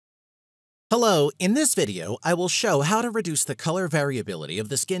Hello, in this video, I will show how to reduce the color variability of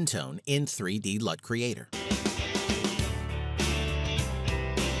the skin tone in 3D LUT Creator.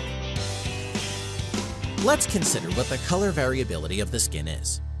 Let's consider what the color variability of the skin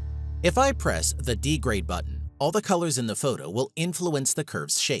is. If I press the degrade button, all the colors in the photo will influence the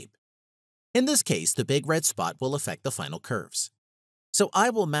curve's shape. In this case, the big red spot will affect the final curves. So I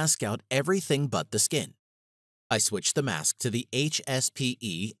will mask out everything but the skin. I switch the mask to the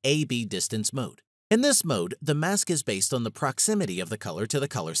HSPE AB distance mode. In this mode, the mask is based on the proximity of the color to the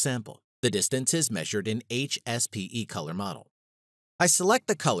color sample. The distance is measured in HSPE color model. I select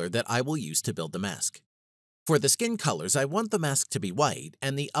the color that I will use to build the mask. For the skin colors, I want the mask to be white,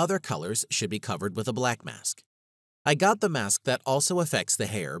 and the other colors should be covered with a black mask. I got the mask that also affects the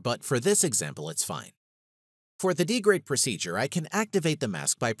hair, but for this example, it's fine. For the degrade procedure, I can activate the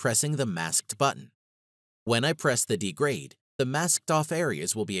mask by pressing the masked button. When I press the degrade, the masked off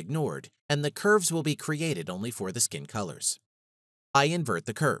areas will be ignored, and the curves will be created only for the skin colors. I invert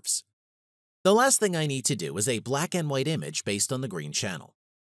the curves. The last thing I need to do is a black and white image based on the green channel.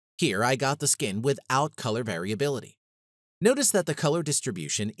 Here I got the skin without color variability. Notice that the color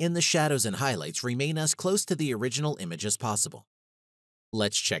distribution in the shadows and highlights remain as close to the original image as possible.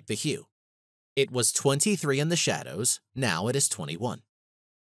 Let's check the hue. It was 23 in the shadows, now it is 21.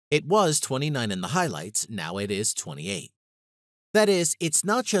 It was 29 in the highlights, now it is 28. That is, it's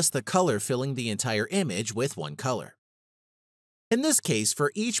not just the color filling the entire image with one color. In this case,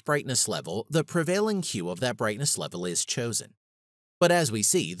 for each brightness level, the prevailing hue of that brightness level is chosen. But as we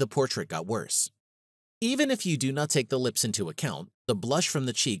see, the portrait got worse. Even if you do not take the lips into account, the blush from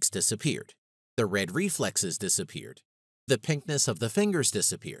the cheeks disappeared, the red reflexes disappeared, the pinkness of the fingers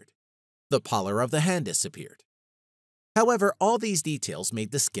disappeared, the pallor of the hand disappeared. However, all these details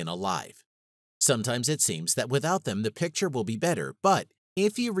made the skin alive. Sometimes it seems that without them the picture will be better, but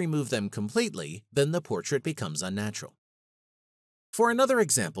if you remove them completely, then the portrait becomes unnatural. For another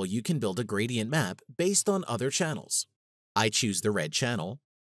example, you can build a gradient map based on other channels. I choose the red channel,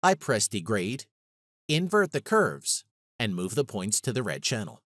 I press degrade, invert the curves, and move the points to the red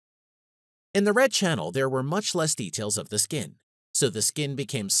channel. In the red channel, there were much less details of the skin, so the skin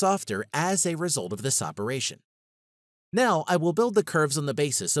became softer as a result of this operation. Now I will build the curves on the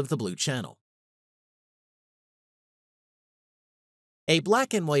basis of the blue channel. A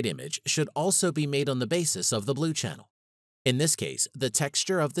black and white image should also be made on the basis of the blue channel. In this case, the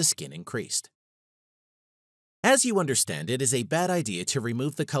texture of the skin increased. As you understand, it is a bad idea to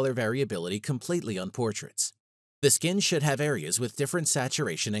remove the color variability completely on portraits. The skin should have areas with different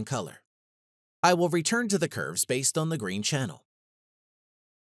saturation and color. I will return to the curves based on the green channel.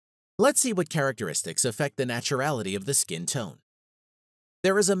 Let's see what characteristics affect the naturality of the skin tone.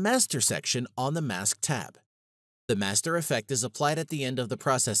 There is a master section on the Mask tab. The master effect is applied at the end of the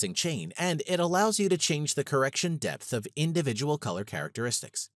processing chain, and it allows you to change the correction depth of individual color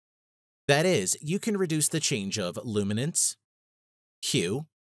characteristics. That is, you can reduce the change of luminance, hue,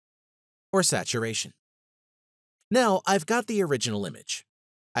 or saturation. Now I've got the original image.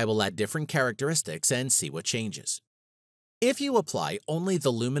 I will add different characteristics and see what changes. If you apply only the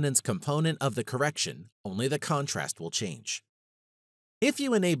luminance component of the correction, only the contrast will change. If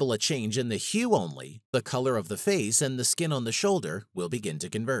you enable a change in the hue only, the color of the face and the skin on the shoulder will begin to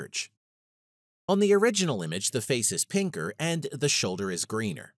converge. On the original image, the face is pinker and the shoulder is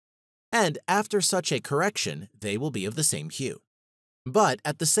greener. And after such a correction, they will be of the same hue. But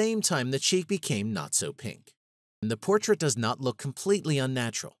at the same time, the cheek became not so pink. The portrait does not look completely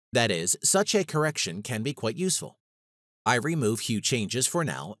unnatural. That is, such a correction can be quite useful. I remove hue changes for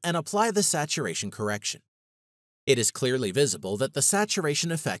now and apply the saturation correction. It is clearly visible that the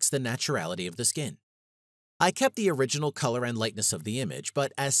saturation affects the naturality of the skin. I kept the original color and lightness of the image,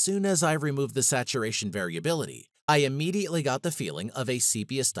 but as soon as I removed the saturation variability, I immediately got the feeling of a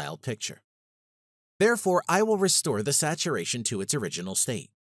sepia-styled picture. Therefore, I will restore the saturation to its original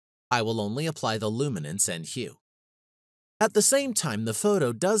state. I will only apply the luminance and hue. At the same time, the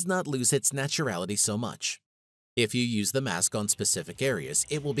photo does not lose its naturality so much. If you use the mask on specific areas,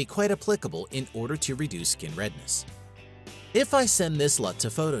 it will be quite applicable in order to reduce skin redness. If I send this LUT to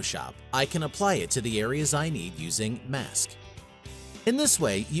Photoshop, I can apply it to the areas I need using Mask. In this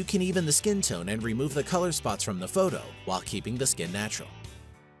way, you can even the skin tone and remove the color spots from the photo while keeping the skin natural.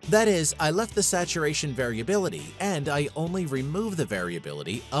 That is, I left the saturation variability and I only remove the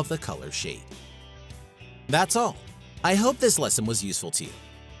variability of the color shade. That's all. I hope this lesson was useful to you.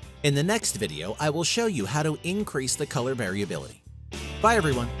 In the next video, I will show you how to increase the color variability. Bye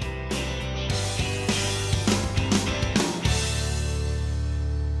everyone!